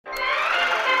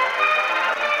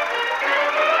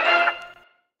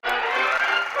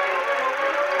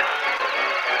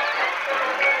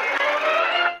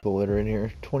people that are in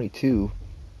here. 22.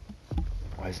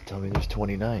 Why does it tell me there's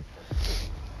 29?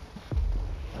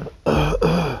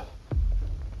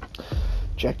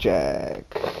 Jack.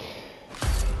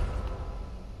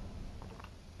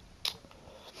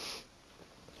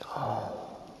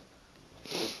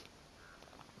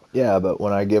 Yeah, but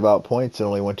when I give out points, it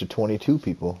only went to 22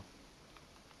 people.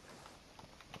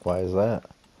 Why is that?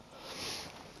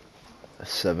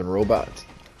 7 robots.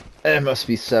 There must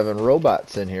be 7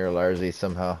 robots in here, Larzy,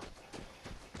 somehow.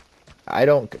 I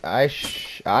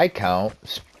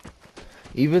count.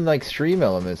 Even like stream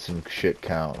elements and shit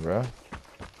count, bro.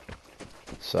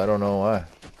 So I don't know why.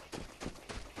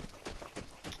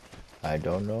 I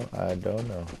don't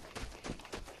know.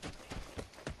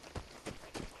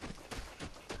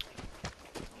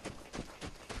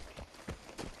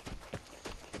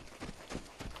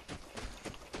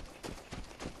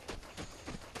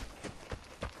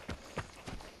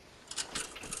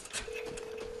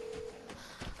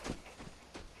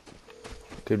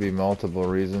 Could be multiple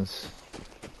reasons.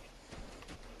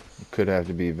 It could have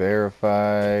to be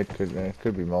verified.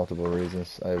 Could be multiple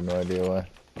reasons. I have no idea why.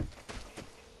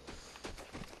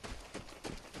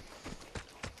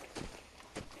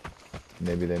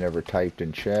 Maybe they never typed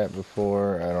in chat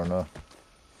before. I don't know.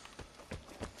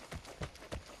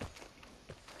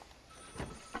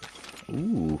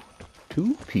 Ooh,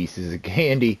 2 pieces of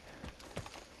candy.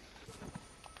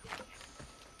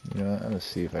 You know, I'm gonna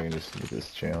see if I can just get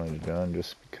this challenge done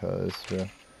just because, bro.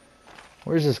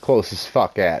 Where's this closest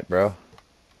fuck at, bro?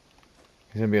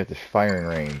 He's gonna be at the firing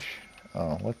range.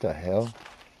 Oh, what the hell?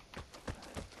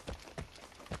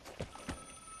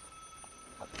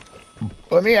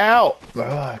 Let me out!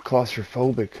 Ah,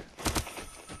 claustrophobic.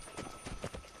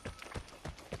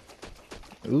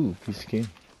 Ooh, piece of candy.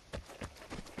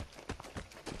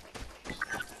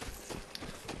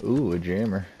 Ooh, a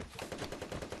jammer.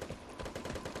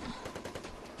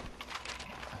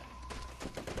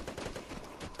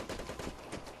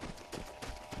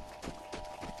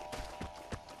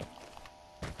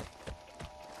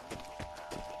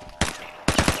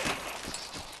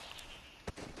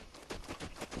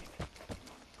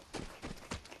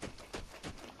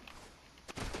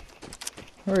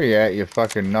 Where are you at, you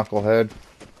fucking knucklehead?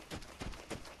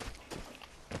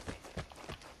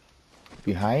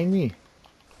 Behind me?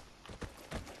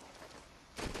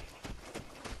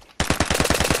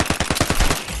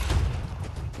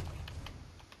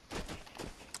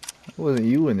 It wasn't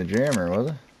you in the jammer, was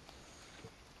it?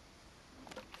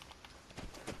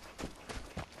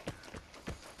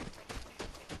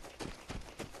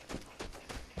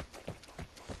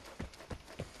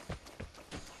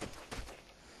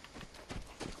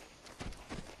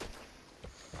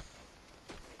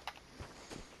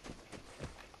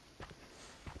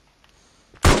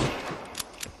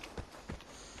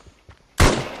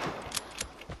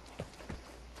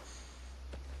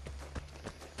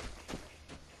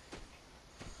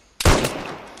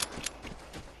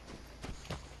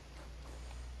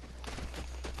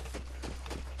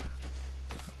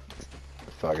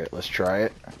 Fuck it, let's try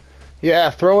it.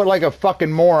 Yeah, throw it like a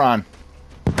fucking moron.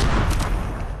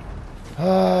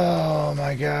 Oh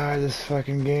my god, this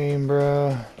fucking game,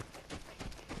 bro.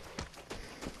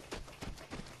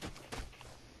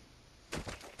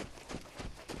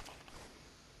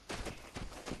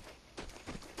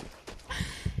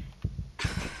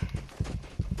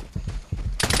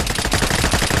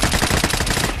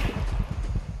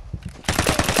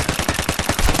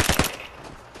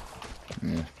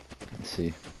 Yeah, let's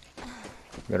see.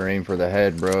 Better aim for the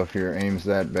head, bro, if your aim's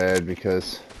that bad,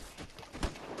 because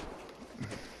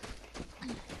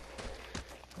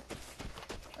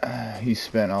you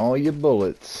spent all your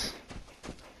bullets.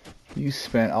 You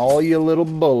spent all your little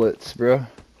bullets, bro.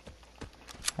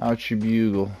 Out your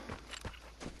bugle.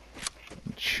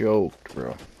 You choked,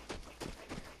 bro.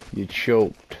 You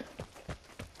choked.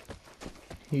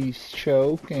 He's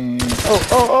choking.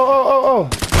 Oh.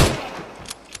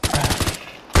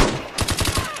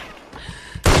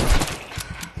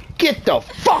 Get the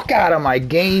fuck out of my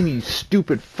game, you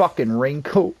stupid fucking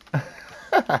raincoat.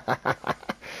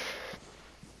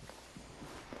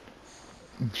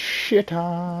 Shit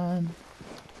on.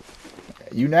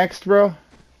 You next, bro?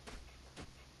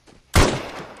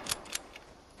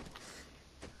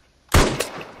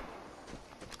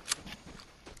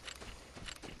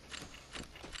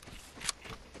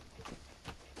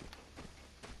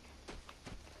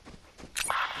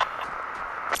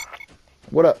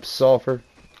 What up, Sulfur?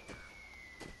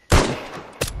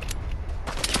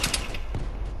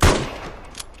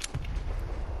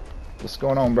 What's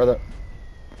going on, brother?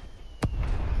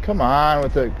 Come on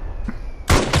with the...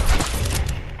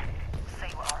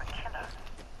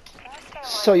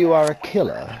 So you are a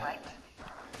killer.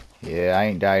 Yeah, I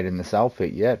ain't died in this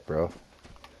outfit yet, bro.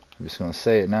 I'm just gonna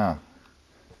say it now.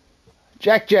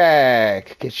 Jack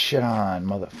Jack! Get shit on,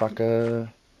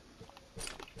 motherfucker.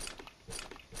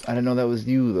 I didn't know that was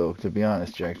you, though, to be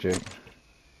honest, Jack Jack.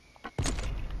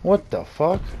 What the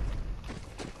fuck?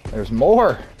 There's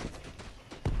more!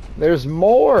 There's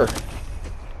more!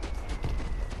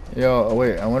 Yo,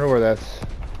 wait, I wonder where that's...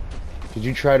 Did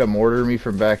you try to mortar me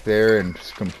from back there and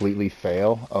just completely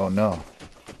fail? Oh, no.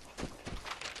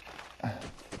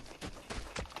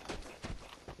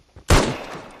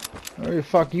 Where the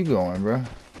fuck you going, bro?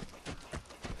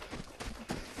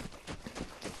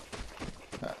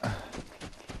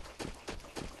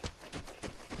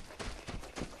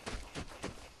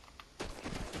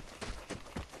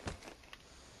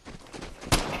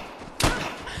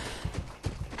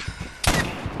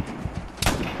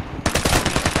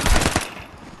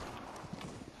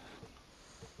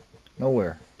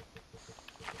 Nowhere.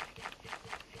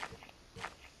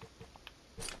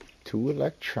 To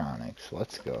electronics.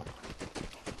 Let's go.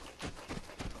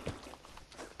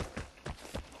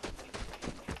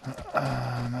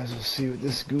 Might as well see what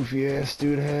this goofy ass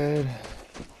dude had.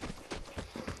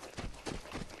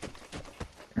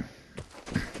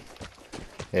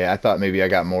 Yeah, I thought maybe I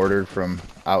got mortared from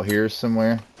out here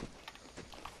somewhere.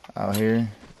 Out here.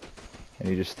 And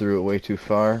he just threw it way too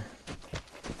far.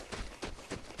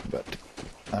 But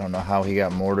I don't know how he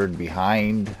got mortared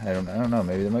behind. I don't know.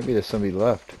 Maybe there might be somebody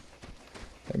left.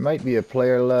 There might be a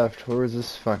player left. Where is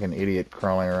this fucking idiot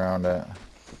crawling around at?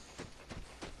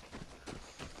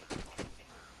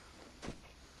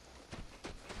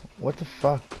 What the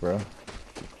fuck, bro?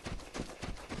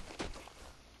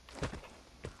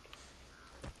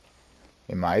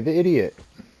 Am I the idiot?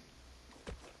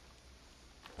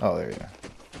 Oh, there you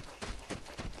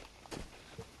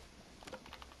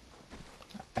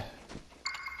are.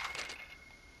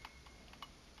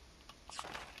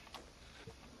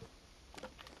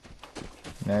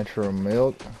 Natural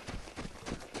milk.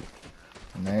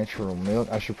 Natural milk.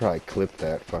 I should probably clip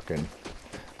that fucking...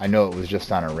 I know it was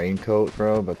just on a raincoat,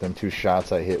 bro, but them 2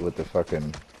 shots I hit with the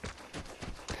fucking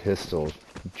pistol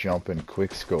jumping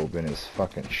quickscope in his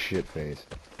fucking shit face.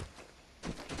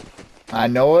 I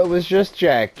know it was just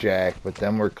Jack Jack, but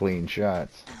them were clean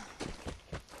shots.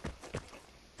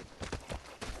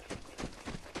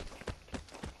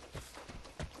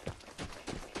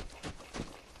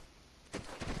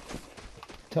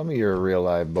 Tell me you're a real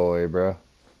live boy, bro.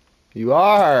 You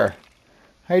are!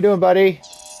 How you doing, buddy?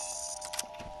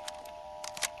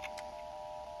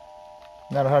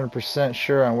 Not 100%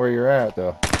 sure on where you're at,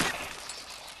 though.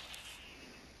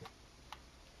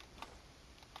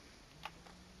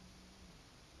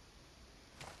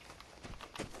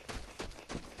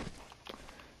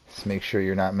 Just make sure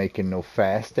you're not making no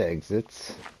fast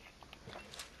exits.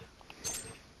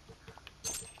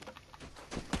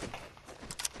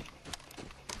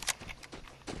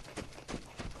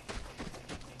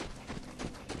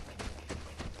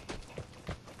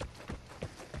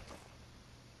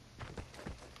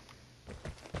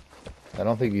 I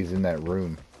don't think he's in that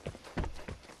room.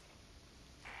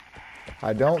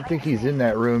 I don't think he's in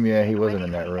that room. Yeah, he wasn't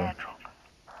in that room.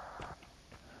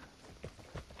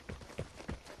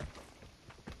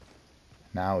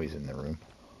 Now he's in the room.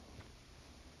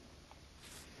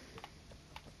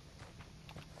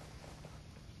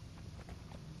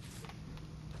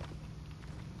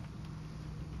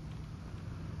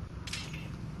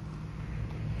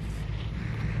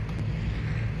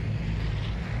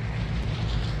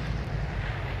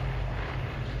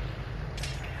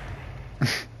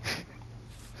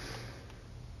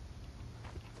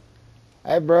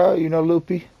 Hey, bro, you know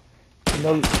Loopy?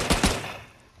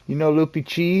 You know Loopy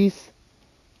Cheese?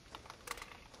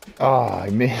 Oh, I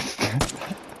missed.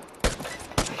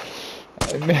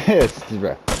 I missed,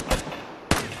 bro.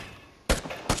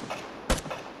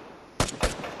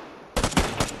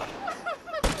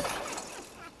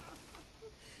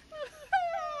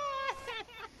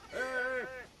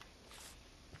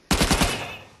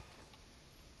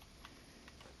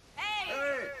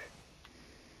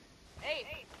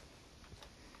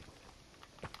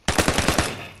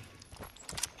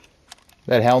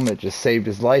 That helmet just saved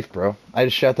his life, bro. I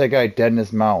just shot that guy dead in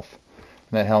his mouth.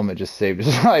 And that helmet just saved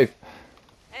his life.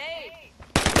 Hey.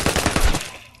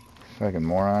 Fucking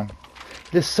moron.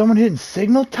 There's someone hitting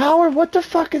signal tower? What the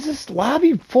fuck is this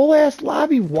lobby? Full ass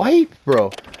lobby wipe,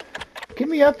 bro. Get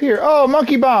me up here. Oh,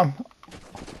 monkey bomb.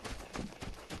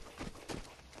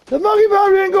 The monkey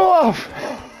bomb didn't go off.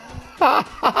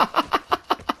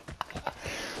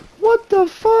 What the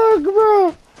fuck,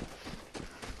 bro?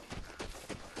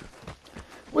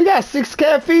 We got 6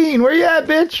 caffeine. Where you at,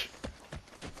 bitch?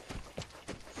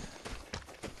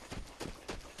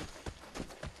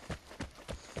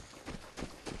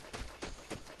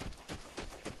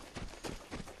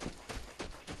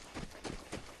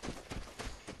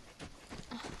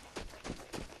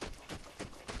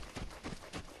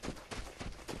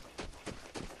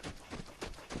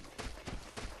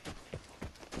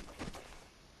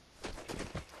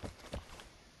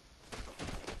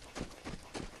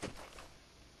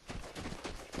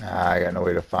 Ah, I got no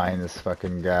way to find this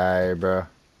fucking guy, bro.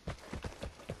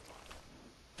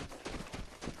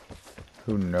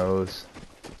 Who knows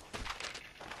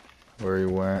where he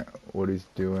went, what he's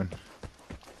doing.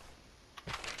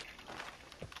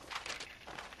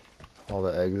 All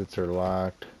the exits are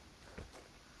locked.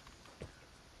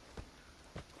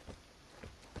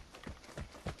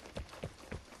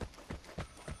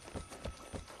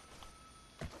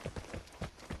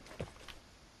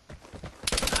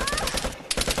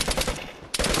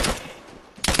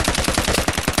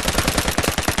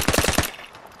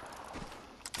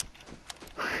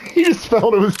 He just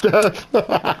fell to his death.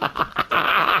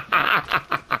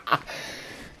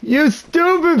 You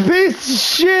stupid piece of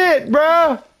shit,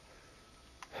 bro.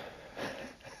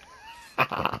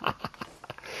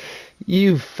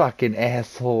 You fucking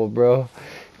asshole, bro.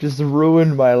 Just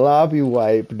ruined my lobby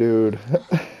wipe, dude.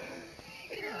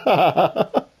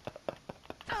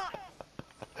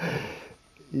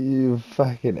 You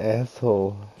fucking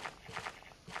asshole.